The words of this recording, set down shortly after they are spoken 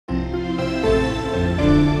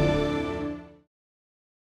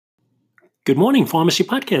Good morning, Pharmacy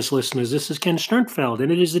Podcast listeners. This is Ken Sternfeld,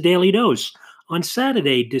 and it is the Daily Dose on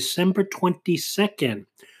Saturday, December 22nd.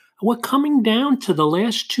 We're coming down to the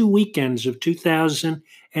last two weekends of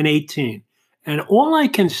 2018, and all I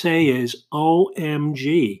can say is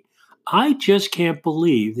OMG. I just can't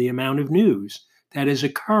believe the amount of news that is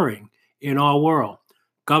occurring in our world.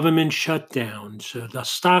 Government shutdowns, the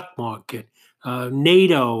stock market,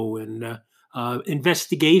 NATO, and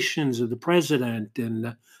investigations of the president,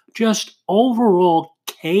 and just overall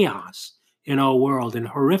chaos in our world and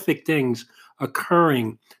horrific things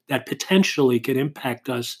occurring that potentially could impact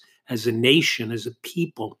us as a nation, as a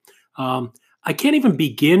people. I can't even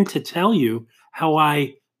begin to tell you how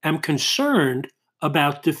I am concerned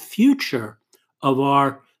about the future of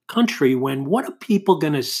our country when what are people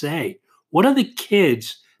going to say? What are the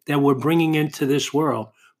kids that we're bringing into this world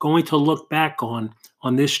going to look back on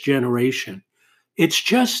this generation? It's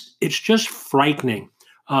just frightening.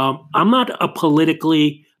 I'm not a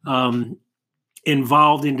politically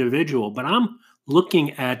involved individual, but I'm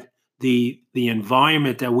looking at the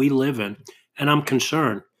environment that we live in, and I'm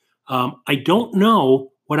concerned. I don't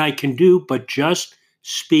know what I can do, but just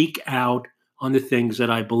speak out on the things that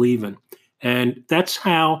I believe in, and that's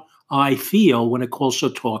how I feel when it also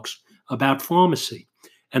talks about pharmacy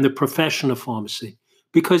and the profession of pharmacy,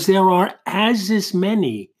 because there are as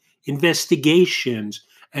many investigations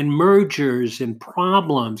and mergers and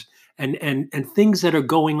problems and things that are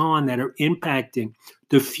going on that are impacting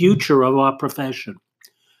the future of our profession.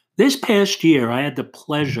 This past year, I had the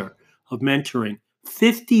pleasure of mentoring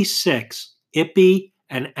 56 IPPY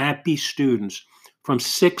and APPY students from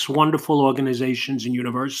 6 wonderful organizations and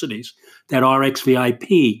universities that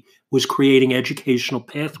RxVIP was creating educational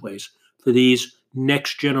pathways for these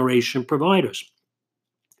next generation providers.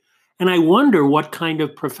 And I wonder what kind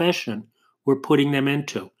of profession we're putting them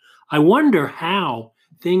into. I wonder how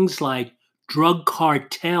things like drug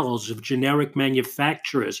cartels of generic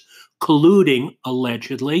manufacturers colluding,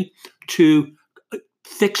 allegedly, to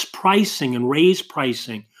fix pricing and raise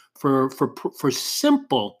pricing for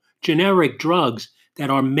simple generic drugs that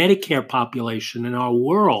our Medicare population and our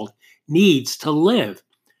world needs to live.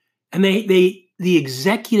 And the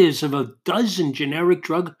executives of a dozen generic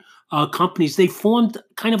drug companies, they formed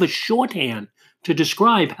kind of a shorthand to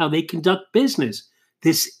describe how they conduct business.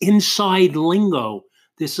 This inside lingo,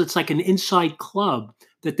 it's like an inside club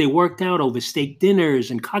that they worked out over steak dinners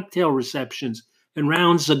and cocktail receptions and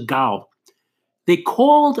rounds of golf. They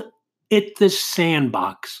called it the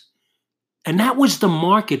sandbox. And that was the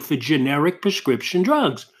market for generic prescription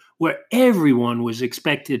drugs, where everyone was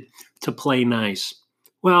expected to play nice.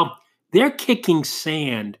 Well, they're kicking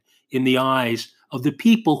sand in the eyes of the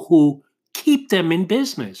people who keep them in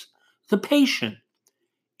business, the patient.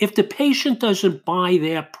 If the patient doesn't buy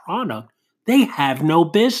their product, they have no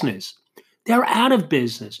business. They're out of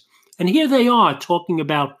business. And here they are talking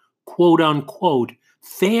about, quote unquote,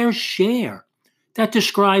 fair share. That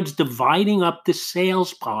describes dividing up the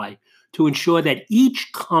sales pie to ensure that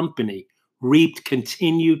each company reaped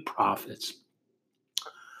continued profits.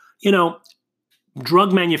 You know,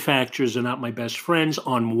 drug manufacturers are not my best friends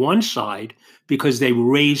on one side because they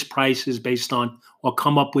raise prices based on or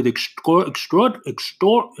come up with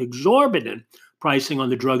exorbitant pricing on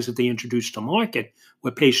the drugs that they introduce to market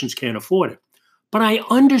where patients can't afford it. But I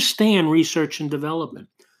understand research and development.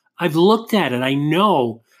 I've looked at it. I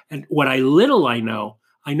know, and what little I know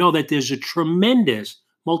that there's a tremendous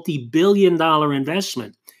multi-billion-dollar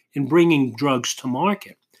investment in bringing drugs to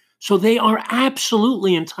market. So they are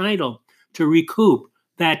absolutely entitled to recoup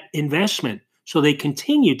that investment so they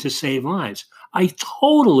continue to save lives. I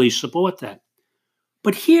totally support that.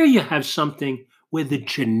 But here you have something where the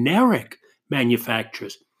generic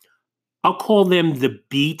manufacturers, I'll call them the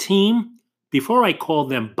B team before I call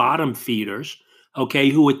them bottom feeders, okay,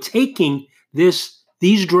 who are taking these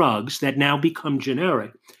drugs that now become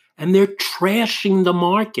generic and they're trashing the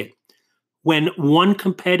market. When one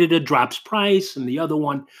competitor drops price and the other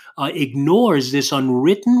one ignores this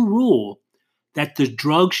unwritten rule that the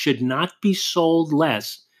drug should not be sold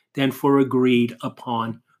less than for agreed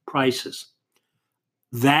upon prices.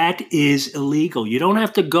 That is illegal. You don't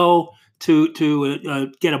have to go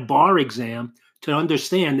to get a bar exam to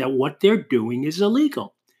understand that what they're doing is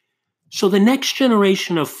illegal. So the next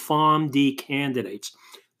generation of PharmD candidates,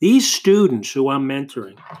 these students who I'm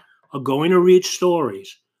mentoring, are going to read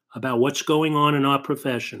stories about what's going on in our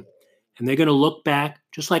profession. And they're going to look back,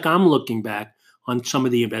 just like I'm looking back, on some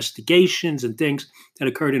of the investigations and things that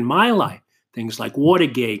occurred in my life, things like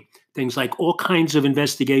Watergate, things like all kinds of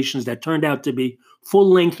investigations that turned out to be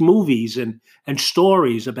full-length movies and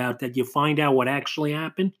stories about that you find out what actually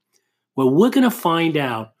happened. Well, we're going to find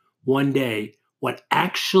out one day what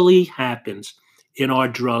actually happens in our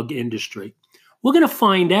drug industry. We're going to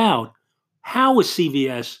find out how a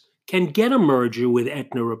CVS can get a merger with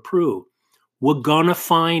Aetna approved. We're going to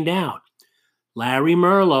find out. Larry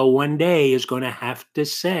Merlo one day is going to have to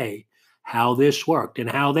say how this worked and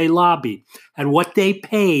how they lobbied and what they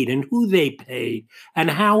paid and who they paid and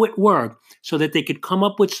how it worked so that they could come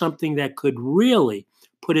up with something that could really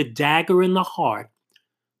put a dagger in the heart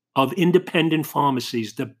of independent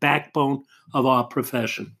pharmacies, the backbone of our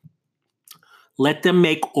profession. Let them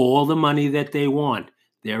make all the money that they want.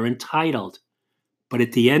 They're entitled. But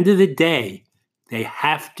at the end of the day, they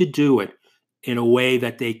have to do it in a way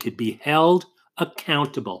that they could be held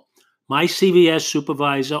accountable. My CVS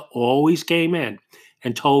supervisor always came in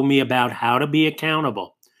and told me about how to be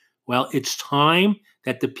accountable. Well, it's time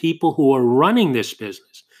that the people who are running this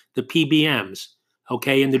business, the PBMs,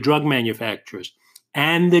 okay, and the drug manufacturers,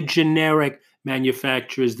 and the generic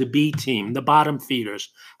manufacturers, the B team, the bottom feeders,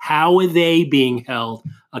 how are they being held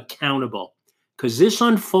accountable? Because this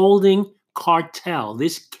unfolding cartel,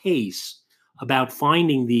 this case about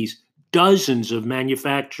finding these dozens of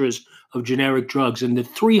manufacturers of generic drugs and the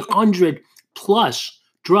 300 plus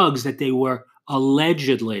drugs that they were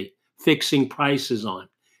allegedly fixing prices on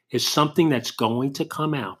is something that's going to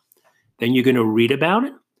come out. Then you're going to read about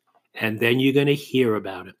it, and then you're going to hear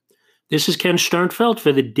about it. This is Ken Sternfeld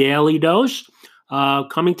for the Daily Dose.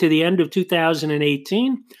 Coming to the end of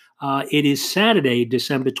 2018. It is Saturday,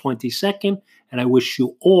 December 22nd, and I wish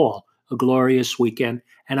you all a glorious weekend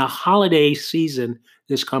and a holiday season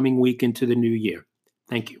this coming week into the new year.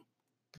 Thank you.